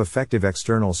 pattern of effective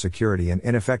external security and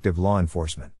ineffective law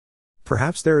enforcement.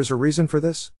 Perhaps there is a reason for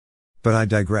this? But I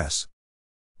digress.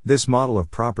 This model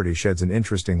of property sheds an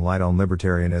interesting light on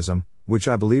libertarianism, which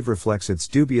I believe reflects its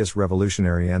dubious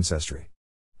revolutionary ancestry.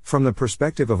 From the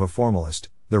perspective of a formalist,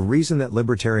 the reason that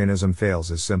libertarianism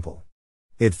fails is simple.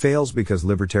 It fails because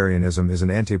libertarianism is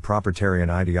an anti-proprietarian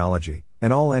ideology,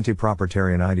 and all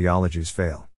anti-proprietarian ideologies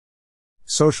fail.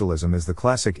 Socialism is the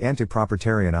classic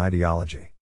anti-proprietarian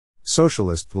ideology.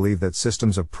 Socialists believe that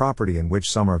systems of property in which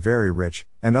some are very rich,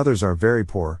 and others are very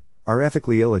poor, are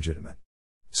ethically illegitimate.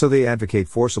 So they advocate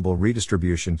forcible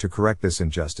redistribution to correct this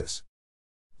injustice.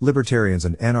 Libertarians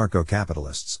and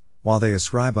anarcho-capitalists, while they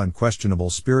ascribe unquestionable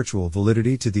spiritual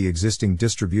validity to the existing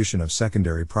distribution of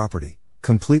secondary property,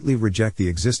 completely reject the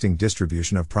existing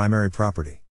distribution of primary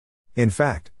property. In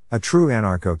fact, a true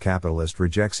anarcho-capitalist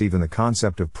rejects even the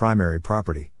concept of primary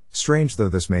property, strange though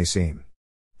this may seem.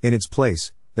 In its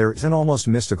place, there is an almost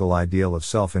mystical ideal of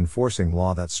self-enforcing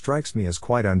law that strikes me as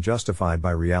quite unjustified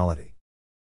by reality.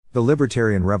 The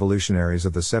libertarian revolutionaries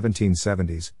of the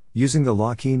 1770s, using the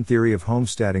Lockean theory of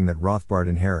homesteading that Rothbard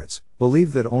inherits,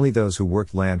 believed that only those who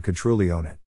worked land could truly own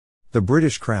it. The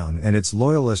British Crown and its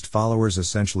loyalist followers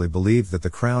essentially believed that the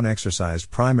Crown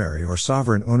exercised primary or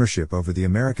sovereign ownership over the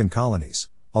American colonies,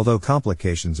 although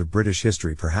complications of British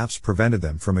history perhaps prevented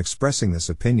them from expressing this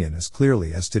opinion as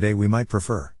clearly as today we might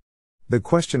prefer. The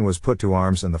question was put to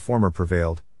arms and the former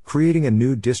prevailed, creating a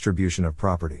new distribution of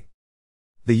property.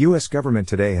 The U.S. government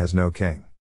today has no king.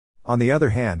 On the other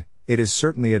hand, it is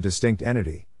certainly a distinct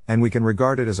entity, and we can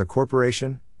regard it as a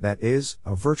corporation, that is,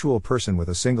 a virtual person with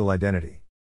a single identity.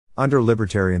 Under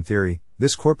libertarian theory,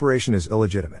 this corporation is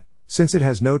illegitimate, since it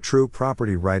has no true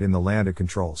property right in the land it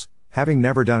controls, having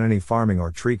never done any farming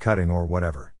or tree cutting or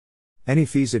whatever. Any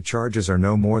fees it charges are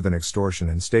no more than extortion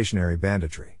and stationary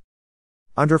banditry.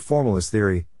 Under formalist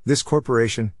theory, this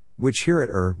corporation, which here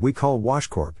at we call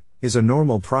WashCorp, is a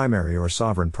normal primary or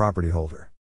sovereign property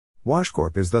holder.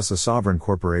 WashCorp is thus a sovereign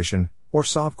corporation, or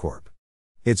SovCorp.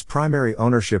 Its primary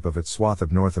ownership of its swath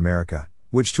of North America,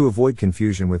 which to avoid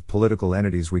confusion with political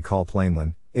entities we call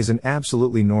plainland, is an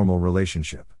absolutely normal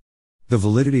relationship. The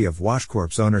validity of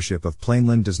WashCorp's ownership of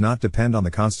plainland does not depend on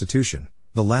the Constitution,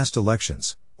 the last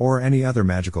elections, or any other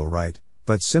magical right,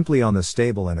 but simply on the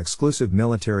stable and exclusive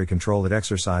military control it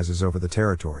exercises over the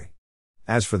territory.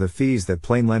 As for the fees that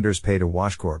plainlanders pay to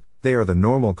WashCorp, they are the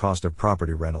normal cost of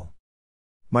property rental.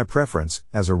 My preference,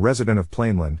 as a resident of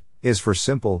plainland, is for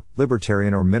simple,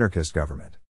 libertarian or minarchist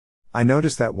government. I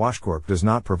notice that WashCorp does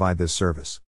not provide this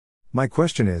service. My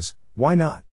question is, why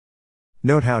not?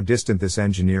 Note how distant this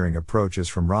engineering approach is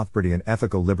from Rothbardian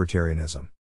ethical libertarianism.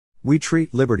 We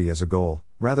treat liberty as a goal,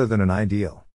 rather than an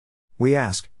ideal. We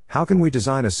ask, how can we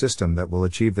design a system that will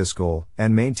achieve this goal,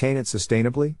 and maintain it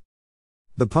sustainably?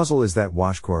 The puzzle is that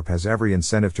WashCorp has every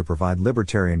incentive to provide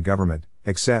libertarian government,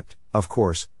 except, of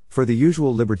course, for the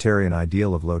usual libertarian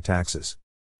ideal of low taxes.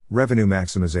 Revenue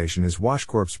maximization is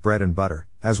WashCorp's bread and butter,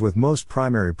 as with most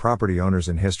primary property owners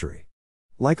in history.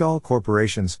 Like all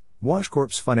corporations,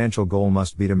 WashCorp's financial goal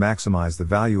must be to maximize the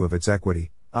value of its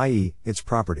equity, i.e., its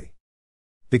property.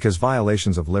 Because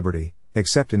violations of liberty,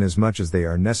 except inasmuch as they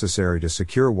are necessary to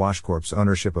secure WashCorp's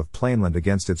ownership of plainland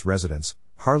against its residents,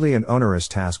 hardly an onerous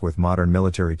task with modern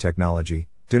military technology,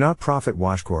 do not profit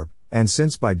WashCorp, and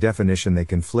since by definition they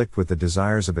conflict with the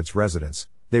desires of its residents,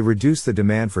 they reduce the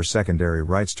demand for secondary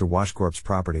rights to WashCorp's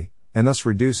property, and thus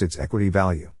reduce its equity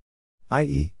value,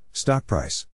 i.e., stock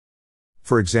price.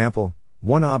 For example,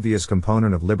 one obvious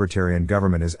component of libertarian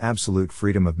government is absolute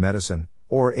freedom of medicine,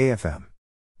 or AFM.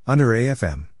 Under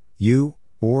AFM, you,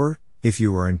 or, if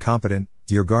you are incompetent,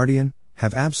 your guardian,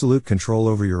 have absolute control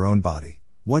over your own body,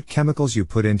 what chemicals you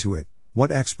put into it,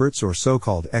 what experts or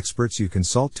so-called experts you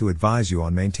consult to advise you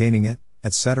on maintaining it,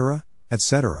 etc.,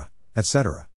 etc.,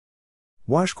 etc.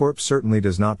 WashCorp certainly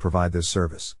does not provide this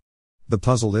service. The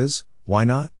puzzle is, why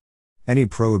not? Any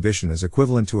prohibition is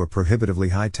equivalent to a prohibitively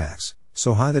high tax,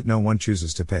 so high that no one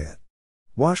chooses to pay it.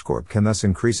 WashCorp can thus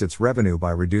increase its revenue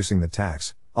by reducing the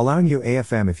tax, allowing you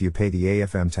AFM if you pay the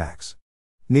AFM tax.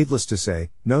 Needless to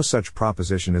say, no such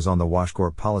proposition is on the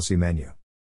WashCorp policy menu.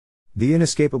 The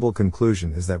inescapable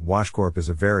conclusion is that WashCorp is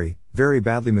a very, very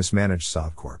badly mismanaged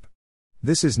SovCorp.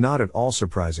 This is not at all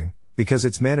surprising, because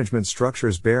its management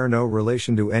structures bear no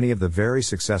relation to any of the very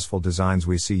successful designs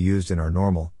we see used in our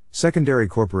normal, secondary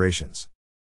corporations.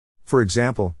 For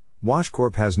example,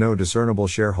 WashCorp has no discernible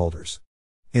shareholders.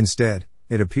 Instead,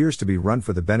 it appears to be run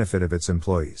for the benefit of its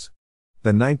employees.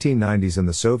 The 1990s and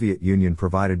the Soviet Union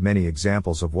provided many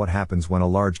examples of what happens when a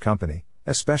large company,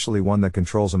 especially one that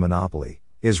controls a monopoly,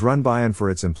 is run by and for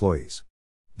its employees.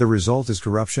 The result is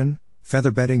corruption,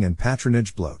 featherbedding and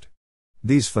patronage bloat.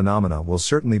 These phenomena will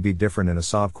certainly be different in a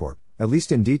SovCorp, at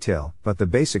least in detail, but the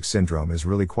basic syndrome is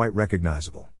really quite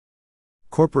recognizable.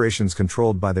 Corporations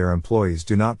controlled by their employees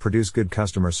do not produce good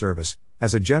customer service,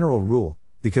 as a general rule,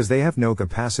 because they have no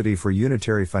capacity for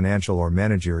unitary financial or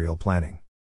managerial planning.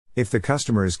 If the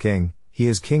customer is king, He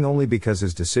is king only because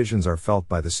his decisions are felt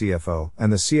by the CFO,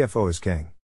 and the CFO is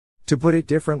king. To put it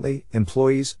differently,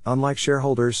 employees, unlike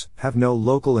shareholders, have no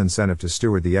local incentive to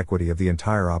steward the equity of the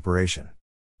entire operation.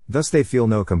 Thus they feel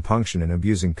no compunction in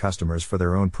abusing customers for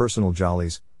their own personal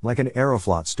jollies, like an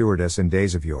Aeroflot stewardess in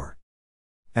days of yore.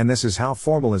 And this is how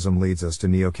formalism leads us to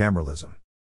neocameralism.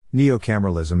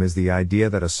 Neocameralism is the idea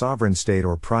that a sovereign state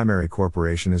or primary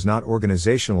corporation is not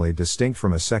organizationally distinct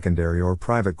from a secondary or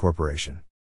private corporation.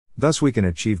 Thus we can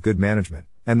achieve good management,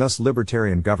 and thus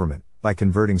libertarian government, by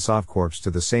converting sovcorps to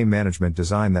the same management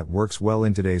design that works well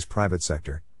in today's private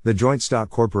sector, the joint stock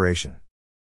corporation.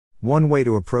 One way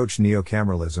to approach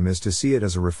neocameralism is to see it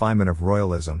as a refinement of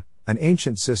royalism, an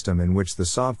ancient system in which the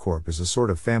sovcorp is a sort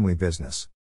of family business.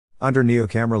 Under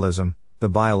neocameralism, the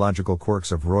biological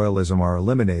quirks of royalism are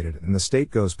eliminated and the state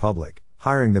goes public,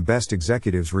 hiring the best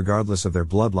executives regardless of their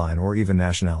bloodline or even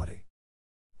nationality.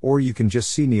 Or you can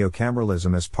just see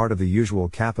neocameralism as part of the usual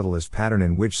capitalist pattern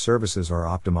in which services are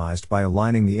optimized by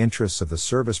aligning the interests of the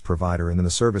service provider and the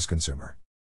service consumer.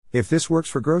 If this works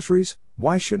for groceries,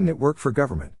 why shouldn't it work for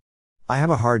government? I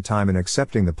have a hard time in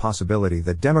accepting the possibility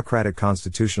that democratic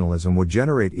constitutionalism would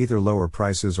generate either lower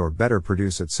prices or better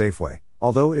produce at Safeway,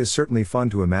 although it is certainly fun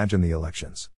to imagine the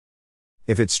elections.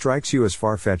 If it strikes you as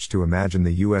far-fetched to imagine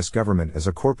the US government as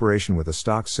a corporation with a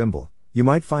stock symbol, you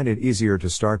might find it easier to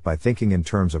start by thinking in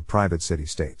terms of private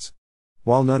city-states.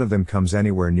 While none of them comes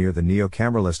anywhere near the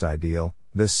neocameralist ideal,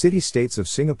 the city-states of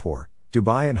Singapore,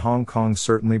 Dubai and Hong Kong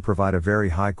certainly provide a very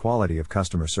high quality of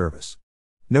customer service.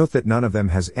 Note that none of them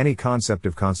has any concept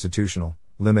of constitutional,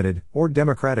 limited, or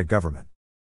democratic government.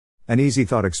 An easy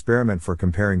thought experiment for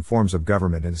comparing forms of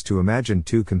government is to imagine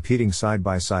two competing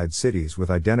side-by-side cities with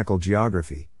identical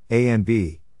geography, A and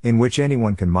B, in which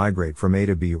anyone can migrate from A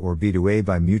to B or B to A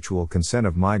by mutual consent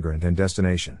of migrant and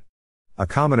destination. A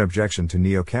common objection to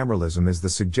neocameralism is the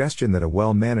suggestion that a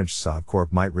well-managed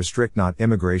sovcorp might restrict not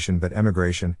immigration but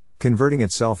emigration, converting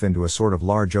itself into a sort of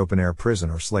large open-air prison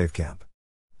or slave camp.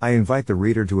 I invite the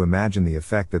reader to imagine the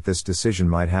effect that this decision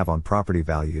might have on property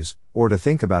values, or to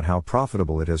think about how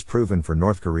profitable it has proven for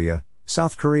North Korea.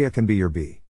 South Korea can be your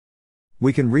B.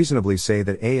 We can reasonably say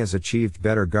that A has achieved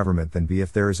better government than B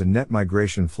if there is a net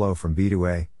migration flow from B to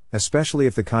A, especially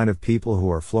if the kind of people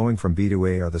who are flowing from B to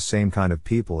A are the same kind of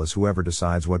people as whoever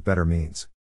decides what better means.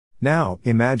 Now,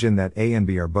 imagine that A and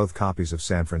B are both copies of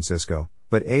San Francisco,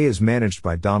 but A is managed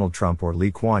by Donald Trump or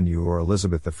Lee Kuan Yew or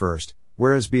Elizabeth I,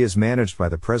 whereas B is managed by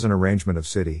the present arrangement of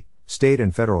city, state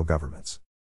and federal governments.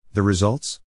 The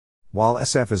results? While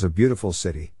SF is a beautiful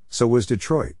city, so was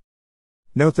Detroit.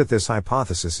 Note that this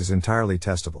hypothesis is entirely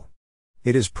testable.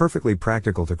 It is perfectly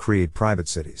practical to create private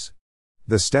cities.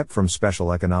 The step from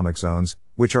special economic zones,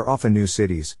 which are often new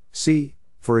cities, see,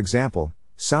 for example,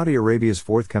 Saudi Arabia's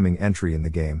forthcoming entry in the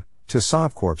game, to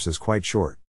sovcorps is quite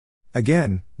short.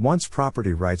 Again, once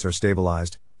property rights are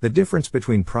stabilized, the difference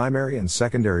between primary and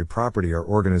secondary property are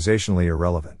organizationally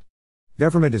irrelevant.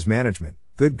 Government is management,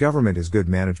 good government is good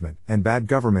management, and bad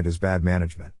government is bad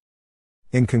management.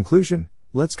 In conclusion,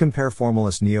 let's compare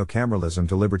formalist neocameralism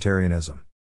to libertarianism.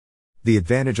 The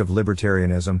advantage of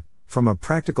libertarianism, from a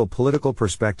practical political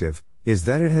perspective, is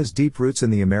that it has deep roots in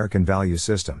the American value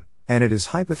system, and it is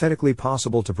hypothetically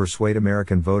possible to persuade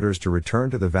American voters to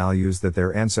return to the values that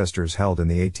their ancestors held in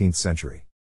the 18th century.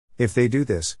 If they do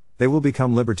this, they will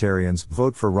become libertarians,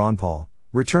 vote for Ron Paul,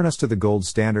 return us to the gold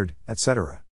standard,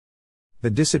 etc.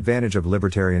 The disadvantage of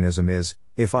libertarianism is,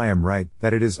 if I am right,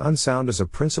 that it is unsound as a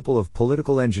principle of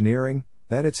political engineering,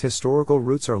 that its historical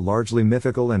roots are largely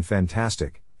mythical and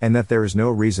fantastic, and that there is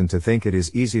no reason to think it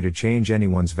is easy to change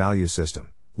anyone's value system,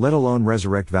 let alone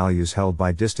resurrect values held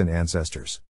by distant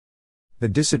ancestors. The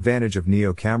disadvantage of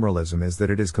neocameralism is that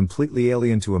it is completely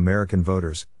alien to American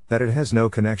voters, that it has no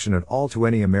connection at all to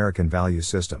any American value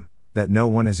system, that no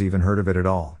one has even heard of it at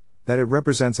all, that it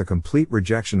represents a complete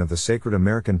rejection of the sacred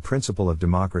American principle of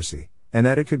democracy, and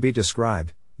that it could be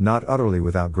described, not utterly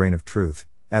without grain of truth,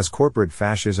 as corporate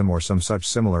fascism or some such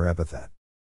similar epithet.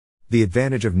 The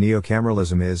advantage of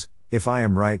neocameralism is, if I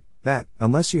am right, that,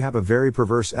 unless you have a very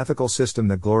perverse ethical system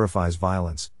that glorifies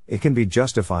violence, it can be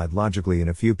justified logically in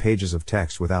a few pages of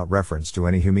text without reference to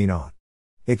any human.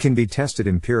 It can be tested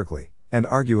empirically, and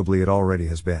arguably it already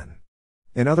has been.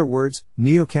 In other words,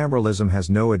 neocameralism has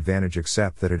no advantage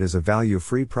except that it is a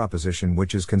value-free proposition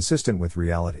which is consistent with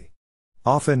reality.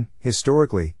 Often,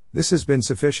 historically, this has been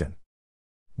sufficient.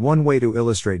 One way to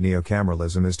illustrate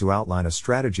neocameralism is to outline a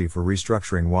strategy for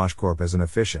restructuring WashCorp as an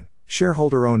efficient,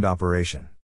 shareholder-owned operation.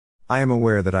 I am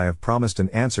aware that I have promised an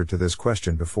answer to this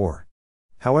question before.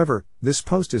 However, this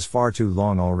post is far too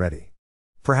long already.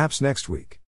 Perhaps next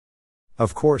week.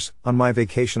 Of course, on my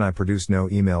vacation I produced no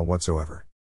email whatsoever.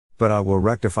 But I will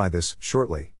rectify this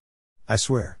shortly. I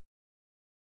swear.